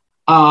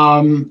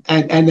 And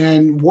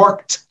then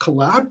work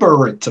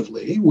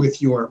collaboratively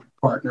with your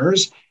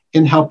partners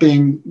in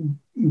helping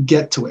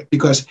get to it,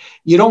 because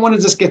you don't want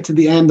to just get to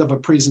the end of a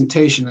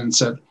presentation and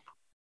say,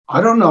 I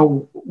don't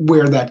know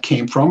where that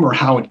came from or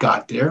how it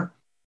got there.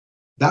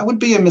 That would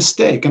be a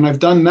mistake. And I've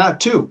done that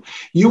too.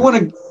 You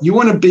want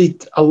to be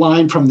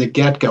aligned from the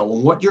get-go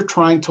on what you're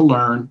trying to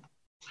learn,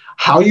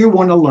 how you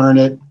want to learn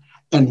it,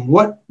 and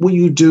what will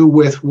you do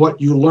with what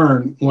you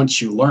learn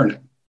once you learn it.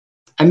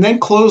 And then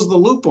close the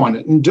loop on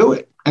it and do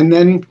it. And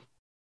then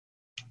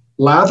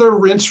lather,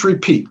 rinse,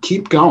 repeat.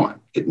 Keep going.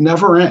 It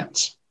never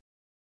ends.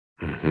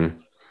 Mm-hmm.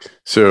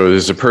 So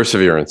there's a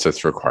perseverance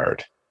that's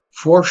required.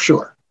 For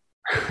sure.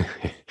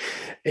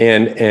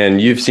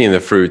 And you've seen the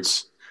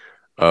fruits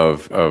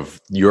of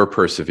your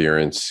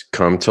perseverance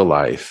come to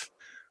life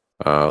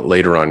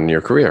later on in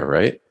your career,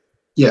 right?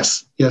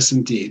 Yes,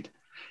 indeed.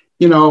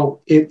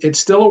 It's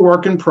still a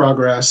work in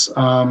progress.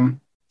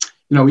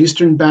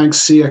 Eastern Bank's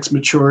CX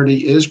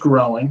maturity is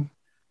growing.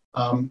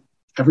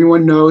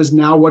 Everyone knows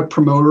now what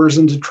promoters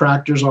and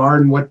detractors are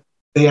and what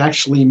they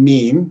actually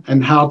mean,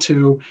 and how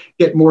to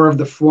get more of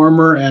the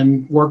former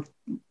and work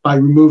by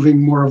removing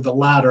more of the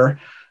latter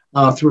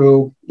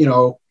through,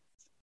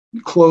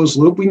 closed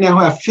loop. We now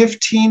have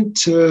 15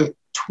 to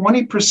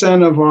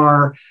 20% of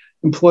our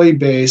employee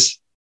base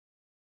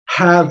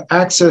have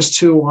access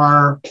to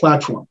our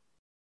platform.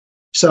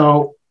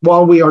 So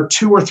while we are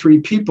 2 or 3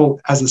 people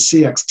as a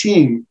CX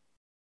team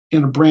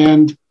in a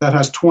brand that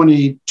has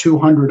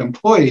 2,200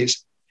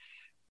 employees,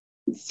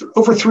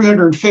 over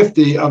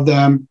 350 of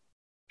them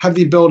have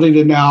the ability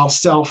to now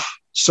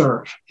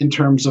self-serve in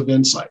terms of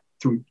insight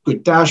through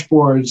good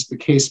dashboards, the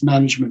case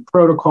management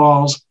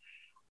protocols,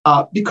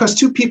 because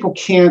 2 people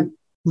can't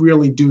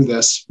really do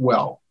this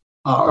well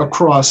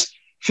across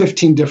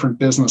 15 different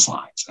business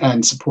lines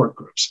and support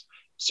groups.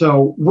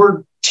 So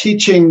we're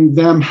teaching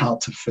them how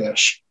to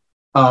fish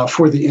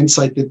for the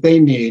insight that they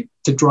need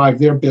to drive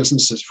their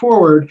businesses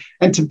forward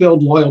and to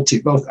build loyalty,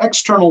 both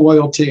external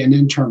loyalty and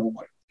internal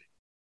loyalty.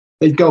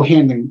 They go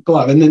hand in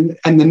glove. And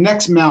the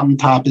next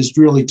mountaintop is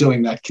really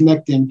doing that,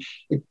 connecting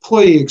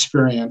employee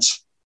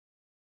experience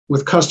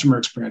with customer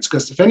experience.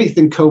 Because if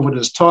anything COVID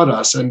has taught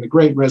us, and the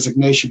great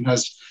resignation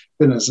has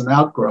been as an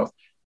outgrowth,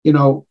 you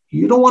don't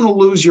want to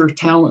lose your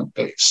talent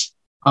base.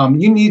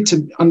 You need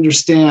to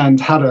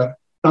understand how to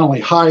not only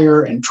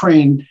hire and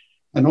train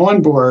and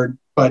onboard,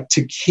 but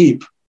to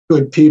keep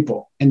good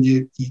people. And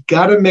you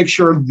got to make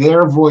sure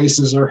their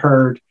voices are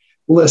heard,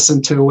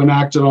 listened to, and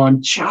acted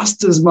on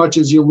just as much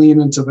as you lean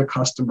into the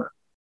customer.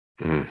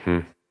 Mm-hmm.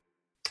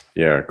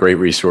 Yeah, great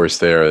resource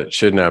there. It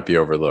should not be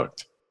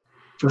overlooked.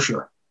 For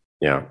sure.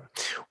 Yeah.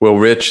 Well,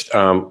 Rich,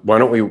 why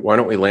don't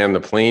we land the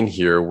plane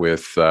here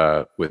with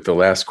the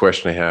last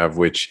question I have,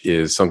 which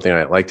is something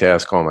I like to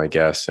ask all my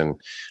guests, and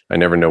I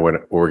never know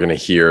what we're going to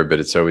hear, but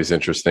it's always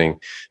interesting.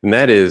 And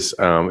that is,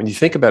 when you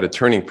think about a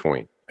turning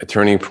point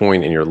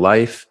in your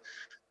life,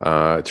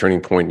 a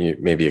turning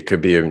point, maybe it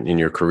could be in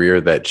your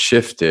career that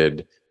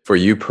shifted for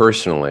you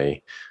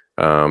personally,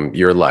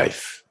 your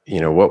life.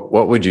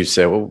 What would you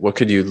say? What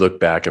could you look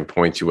back and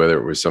point to, whether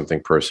it was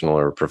something personal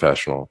or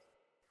professional?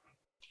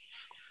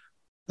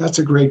 That's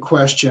a great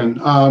question.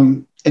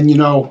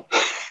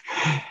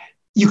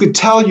 You could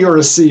tell you're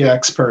a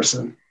CX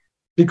person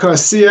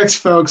because CX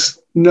folks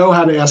know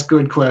how to ask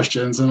good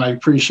questions, and I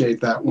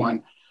appreciate that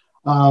one.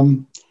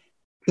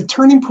 The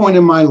turning point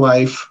in my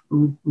life,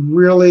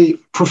 really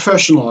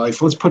professional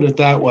life, let's put it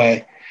that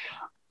way,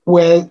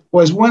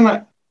 was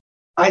when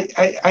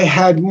I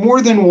had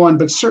more than one,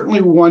 but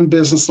certainly one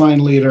business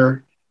line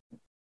leader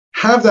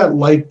have that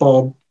light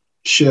bulb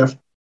shift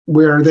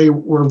where they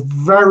were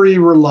very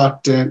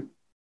reluctant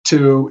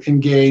to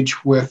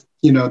engage with,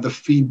 the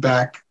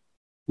feedback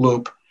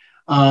loop.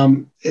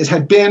 It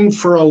had been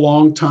for a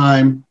long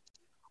time.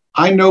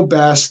 I know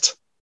best.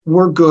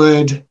 We're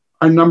good.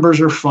 Our numbers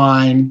are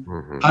fine.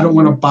 Mm-hmm. I don't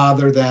want to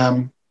bother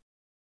them.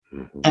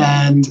 Mm-hmm.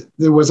 And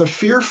there was a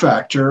fear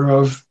factor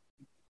of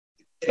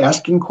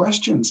asking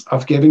questions,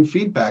 of getting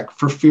feedback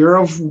for fear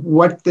of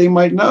what they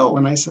might know.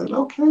 And I said,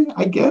 okay,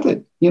 I get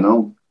it.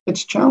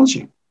 It's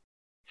challenging.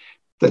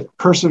 That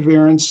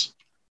perseverance,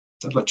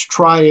 said, let's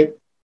try it.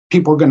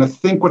 People are going to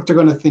think what they're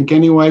going to think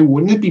anyway.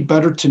 Wouldn't it be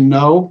better to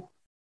know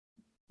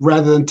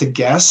rather than to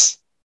guess?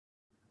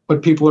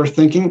 what people are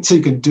thinking so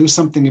you can do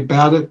something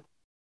about it.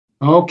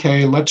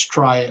 Okay, let's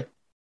try it.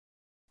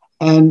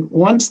 And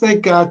once they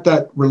got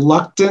that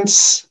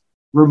reluctance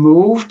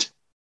removed,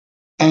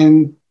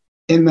 and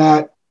in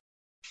that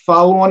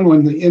follow-on,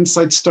 when the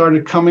insights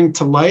started coming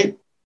to light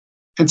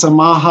and some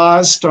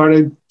ahas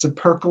started to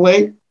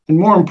percolate, and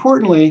more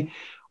importantly,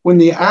 when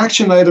the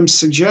action items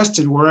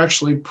suggested were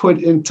actually put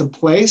into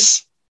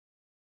place,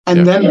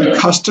 and then the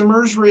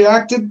customers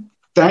reacted,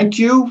 thank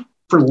you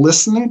for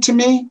listening to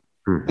me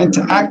and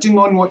to acting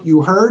on what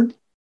you heard.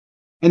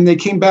 And they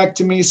came back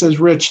to me and says,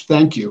 Rich,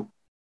 thank you.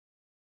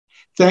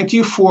 Thank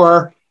you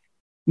for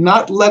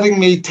not letting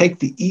me take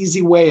the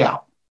easy way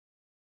out.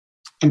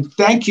 And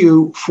thank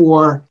you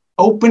for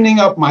opening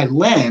up my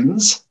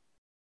lens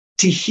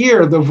to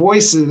hear the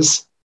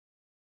voices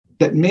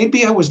that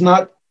maybe I was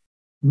not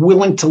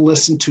willing to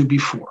listen to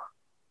before.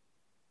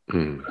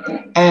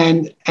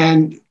 And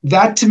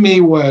that to me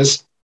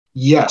was,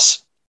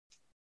 yes,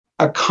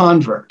 a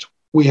convert.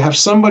 We have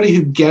somebody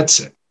who gets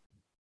it.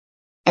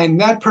 And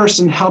that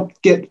person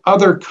helped get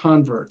other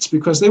converts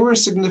because they were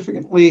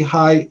significantly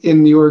high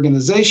in the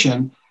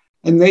organization,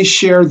 and they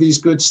share these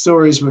good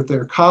stories with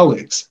their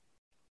colleagues.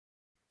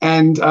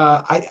 And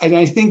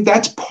I think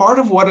that's part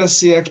of what a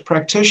CX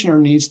practitioner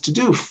needs to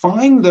do.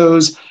 Find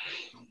those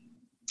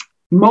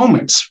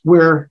moments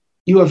where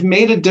you have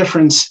made a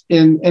difference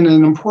in an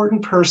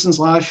important person's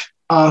life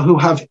who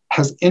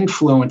has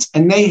influence,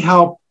 and they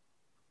help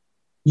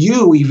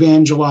you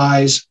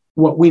evangelize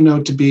what we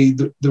know to be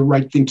the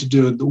right thing to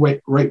do, the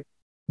right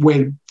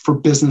way for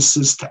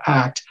businesses to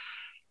act.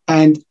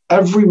 And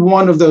every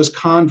one of those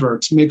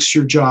converts makes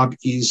your job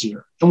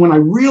easier. And when I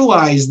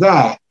realized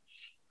that,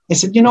 I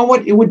said, you know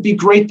what? It would be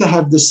great to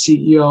have the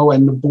CEO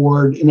and the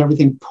board and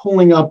everything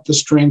pulling up the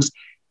strings.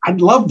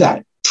 I'd love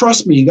that.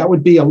 Trust me, that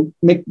would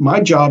make my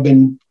job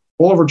and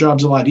all of our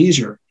jobs a lot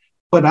easier.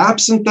 But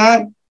absent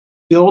that,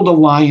 build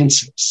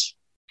alliances.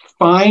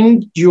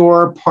 Find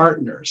your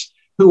partners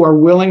who are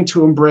willing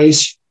to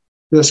embrace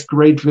this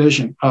great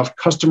vision of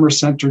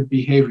customer-centered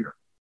behavior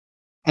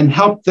and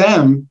help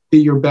them be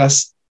your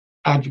best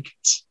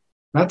advocates.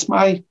 That's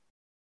my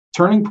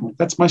turning point.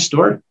 That's my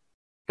story.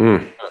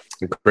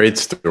 Great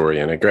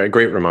story, and a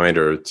great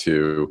reminder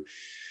to,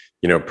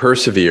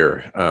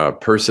 persevere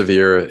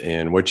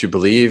in what you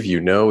believe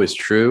is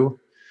true.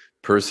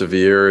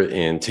 Persevere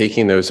in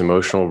taking those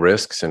emotional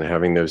risks and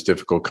having those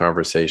difficult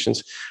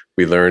conversations.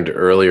 We learned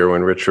earlier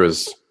when Rich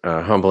was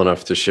humble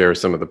enough to share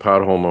some of the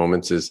pothole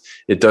moments is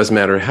it does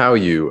matter how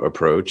you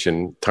approach,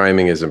 and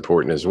timing is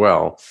important as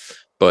well.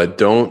 But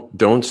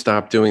don't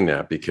stop doing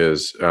that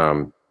because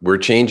we're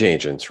change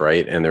agents,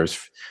 right? And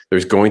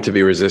there's going to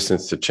be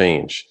resistance to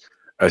change,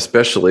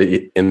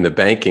 especially in the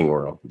banking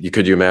world.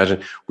 Could you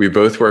imagine? We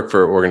both work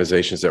for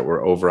organizations that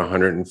were over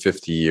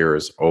 150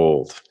 years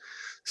old.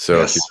 So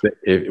yes.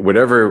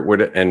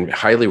 And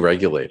highly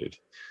regulated,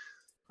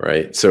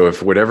 right? So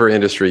if whatever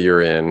industry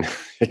you're in,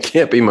 it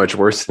can't be much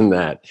worse than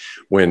that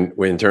when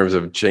in terms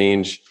of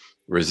change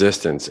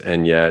resistance.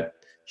 And yet,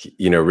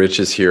 Rich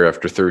is here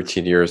after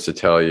 13 years to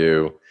tell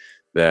you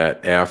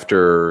that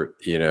after,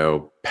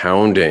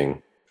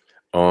 pounding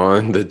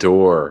on the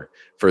door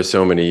for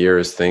so many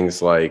years,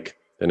 things like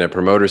the Net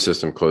Promoter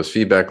System, closed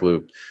feedback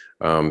loop,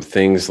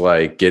 things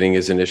like getting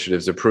his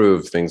initiatives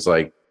approved, things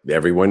like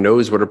everyone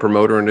knows what a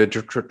promoter and a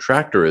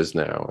detractor is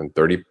now, and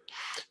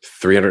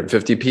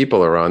 350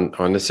 people are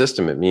on the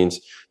system. It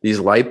means these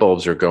light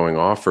bulbs are going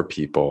off for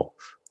people.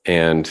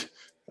 And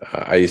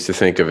I used to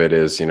think of it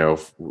as,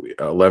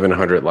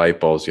 1,100 light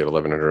bulbs, you had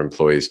 1,100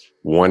 employees,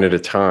 one at a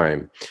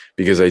time,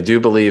 because I do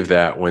believe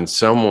that when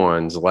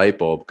someone's light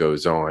bulb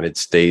goes on, it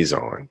stays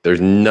on.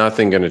 There's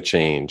nothing going to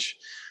change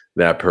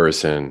that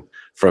person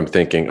from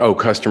thinking, oh,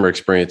 customer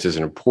experience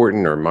isn't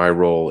important, or my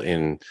role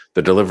in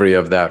the delivery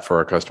of that for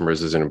our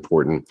customers isn't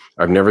important.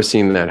 I've never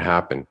seen that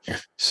happen.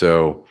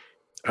 So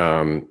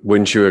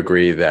wouldn't you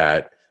agree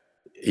that,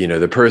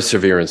 the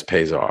perseverance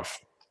pays off?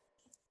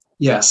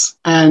 Yes.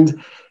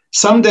 And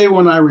someday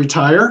when I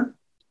retire,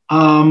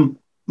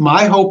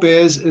 my hope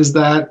is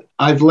that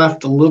I've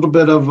left a little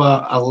bit of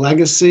a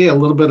legacy, a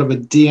little bit of a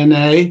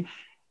DNA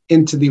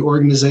into the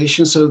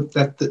organization, so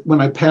that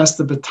when I pass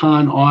the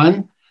baton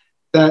on,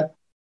 that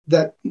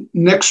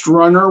next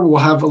runner will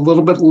have a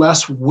little bit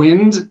less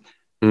wind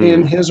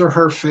in his or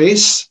her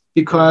face,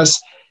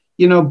 because,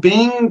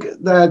 being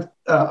that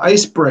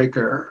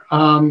icebreaker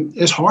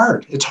is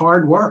hard. It's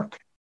hard work,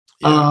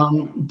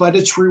 but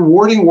it's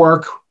rewarding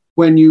work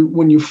when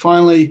you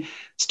finally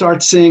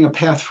start seeing a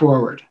path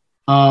forward.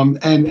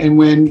 And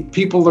when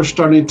people are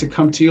starting to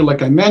come to you,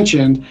 like I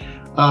mentioned,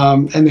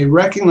 and they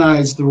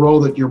recognize the role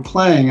that you're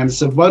playing, and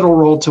it's a vital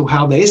role to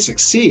how they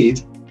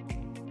succeed,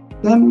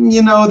 then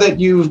you know that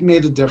you've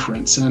made a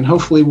difference, and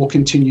hopefully will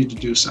continue to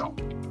do so.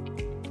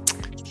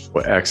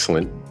 Well,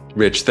 excellent.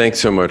 Rich, thanks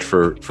so much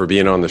for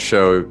being on the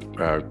show.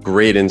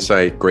 Great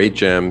insight, great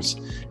gems,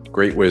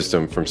 great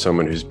wisdom from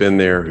someone who's been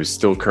there, who's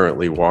still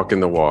currently walking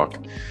the walk.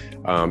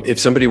 If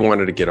somebody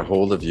wanted to get a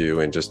hold of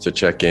you and just to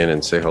check in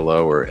and say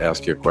hello or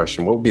ask you a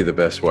question, what would be the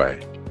best way?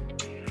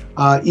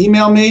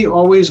 Email me,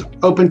 always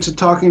open to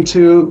talking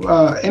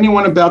to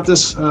anyone about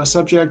this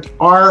subject,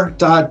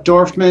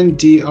 r.dorfman,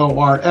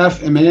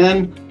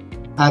 D-O-R-F-M-A-N,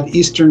 at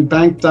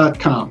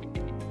easternbank.com.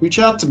 Reach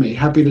out to me.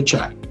 Happy to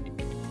chat.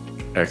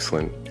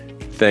 Excellent.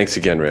 Thanks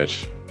again,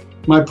 Rich.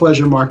 My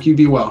pleasure, Mark. You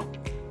be well.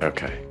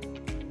 Okay.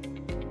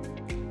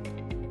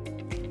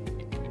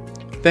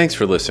 Thanks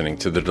for listening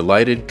to the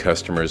Delighted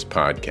Customers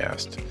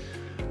Podcast.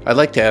 I'd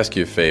like to ask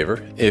you a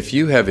favor. If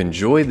you have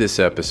enjoyed this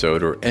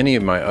episode or any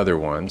of my other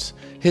ones,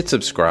 hit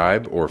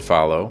subscribe or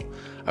follow.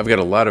 I've got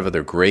a lot of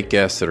other great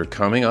guests that are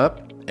coming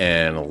up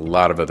and a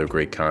lot of other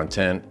great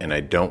content, and I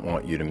don't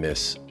want you to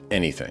miss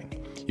anything.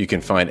 You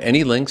can find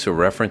any links or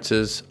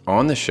references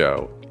on the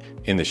show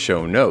in the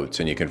show notes,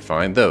 and you can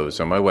find those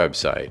on my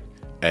website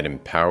at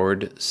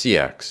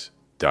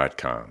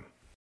empoweredcx.com.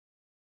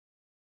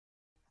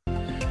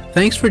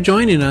 Thanks for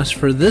joining us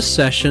for this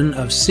session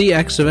of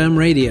CX of M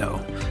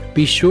Radio.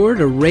 Be sure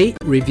to rate,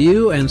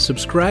 review, and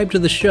subscribe to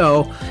the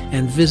show,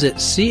 and visit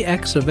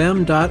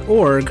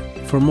cxofm.org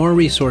for more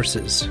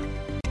resources.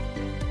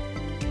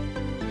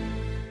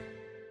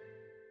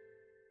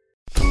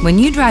 When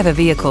you drive a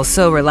vehicle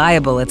so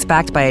reliable it's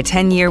backed by a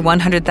 10-year,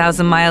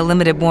 100,000-mile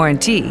limited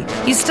warranty,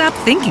 you stop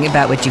thinking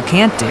about what you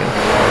can't do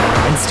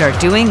and start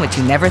doing what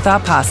you never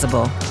thought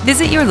possible.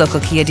 Visit your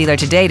local Kia dealer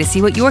today to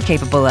see what you're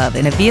capable of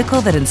in a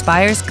vehicle that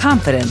inspires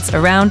confidence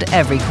around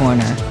every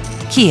corner.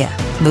 Kia,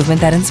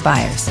 movement that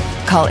inspires.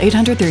 Call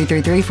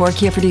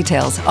 800-333-4KIA for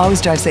details.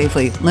 Always drive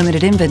safely.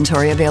 Limited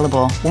inventory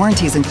available.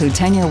 Warranties include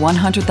 10-year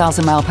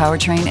 100,000-mile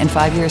powertrain and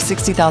 5-year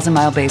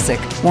 60,000-mile basic.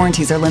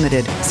 Warranties are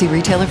limited. See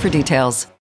retailer for details.